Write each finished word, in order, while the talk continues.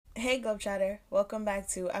Hey Globetrotter, welcome back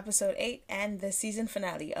to episode 8 and the season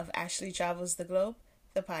finale of Ashley Travels the Globe,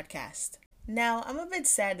 the podcast. Now, I'm a bit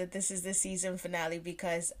sad that this is the season finale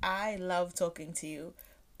because I love talking to you,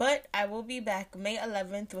 but I will be back May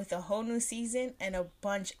 11th with a whole new season and a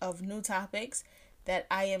bunch of new topics that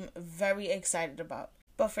I am very excited about.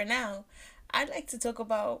 But for now, I'd like to talk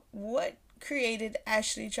about what created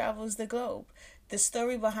Ashley Travels the Globe, the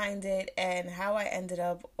story behind it, and how I ended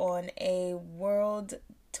up on a world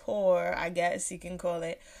tour, I guess you can call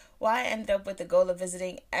it, why I ended up with the goal of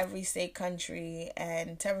visiting every state, country,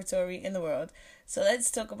 and territory in the world. So let's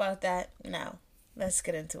talk about that now. Let's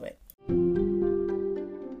get into it.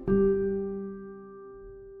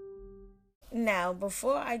 Now,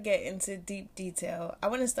 before I get into deep detail, I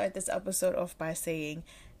want to start this episode off by saying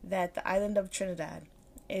that the island of Trinidad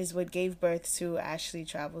is what gave birth to Ashley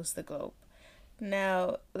Travels the Globe.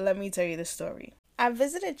 Now, let me tell you the story. I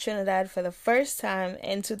visited Trinidad for the first time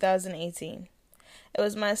in 2018. It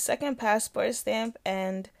was my second passport stamp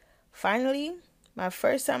and, finally, my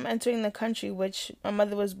first time entering the country which my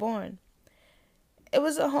mother was born. It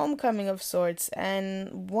was a homecoming of sorts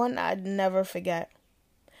and one I'd never forget.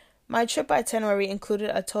 My trip itinerary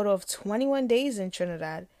included a total of 21 days in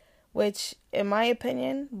Trinidad, which, in my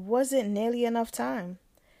opinion, wasn't nearly enough time.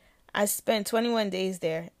 I spent 21 days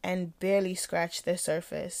there and barely scratched the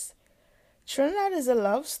surface. Trinidad is a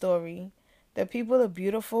love story. The people are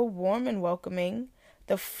beautiful, warm, and welcoming.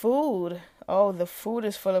 The food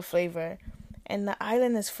is full of flavor. And the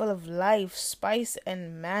island is full of life, spice,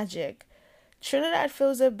 and magic. Trinidad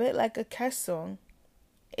feels a bit like a Kes song.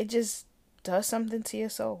 It just does something to your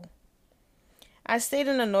soul. I stayed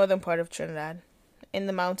in the northern part of Trinidad, in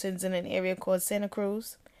the mountains in an area called Santa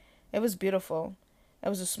Cruz. It was beautiful. It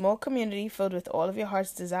was a small community filled with all of your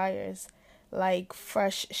heart's desires, like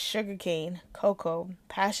fresh sugarcane, cocoa,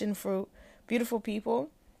 passion fruit, beautiful people,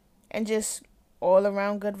 and just all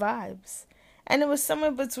around good vibes. And it was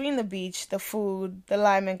somewhere between the beach, the food, the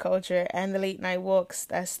Lyman culture, and the late night walks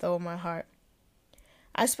that stole my heart.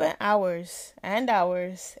 I spent hours and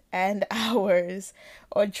hours and hours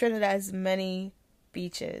on Trinidad's many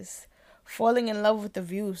beaches, falling in love with the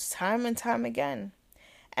views time and time again.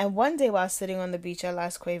 And one day while sitting on the beach at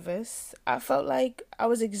Las Cuevas, I felt like I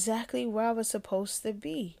was exactly where I was supposed to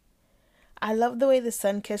be. I loved the way the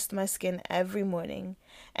sun kissed my skin every morning,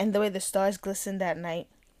 and the way the stars glistened at night.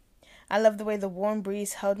 I loved the way the warm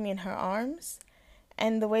breeze held me in her arms,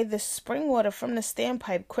 and the way the spring water from the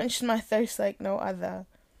standpipe quenched my thirst like no other.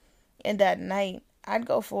 And at night, I'd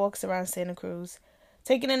go for walks around Santa Cruz,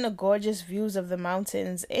 taking in the gorgeous views of the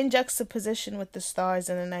mountains in juxtaposition with the stars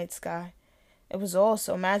in the night sky. It was all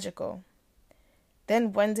so magical.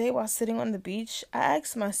 Then one day while sitting on the beach, I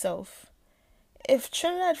asked myself, if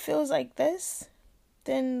Trinidad feels like this,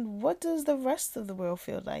 then what does the rest of the world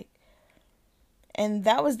feel like? And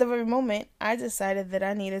that was the very moment I decided that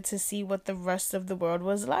I needed to see what the rest of the world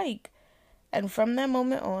was like. And from that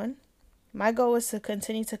moment on, my goal was to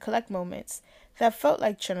continue to collect moments that felt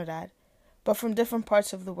like Trinidad, but from different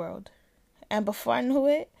parts of the world. And before I knew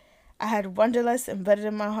it, I had Wanderlust embedded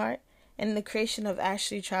in my heart, and the creation of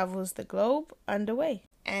Ashley Travels the Globe underway.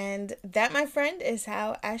 And that, my friend, is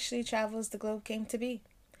how Ashley Travels the Globe came to be.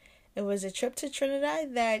 It was a trip to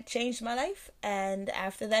Trinidad that changed my life, and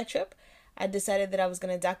after that trip, I decided that I was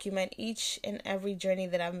going to document each and every journey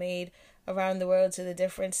that I made around the world to the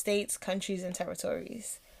different states, countries, and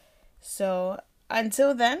territories. So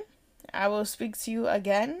until then, I will speak to you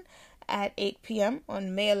again at 8 p.m.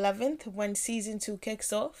 on May 11th when Season 2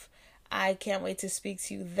 kicks off. I can't wait to speak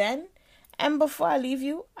to you then. And before I leave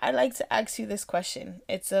you, I'd like to ask you this question.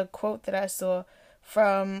 It's a quote that I saw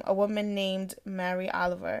from a woman named Mary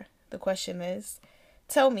Oliver. The question is,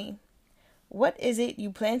 tell me, what is it you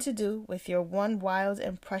plan to do with your one wild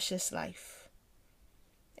and precious life?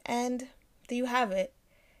 And there you have it.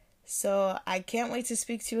 So I can't wait to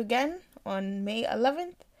speak to you again on May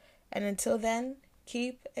 11th. And until then,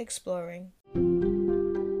 keep exploring.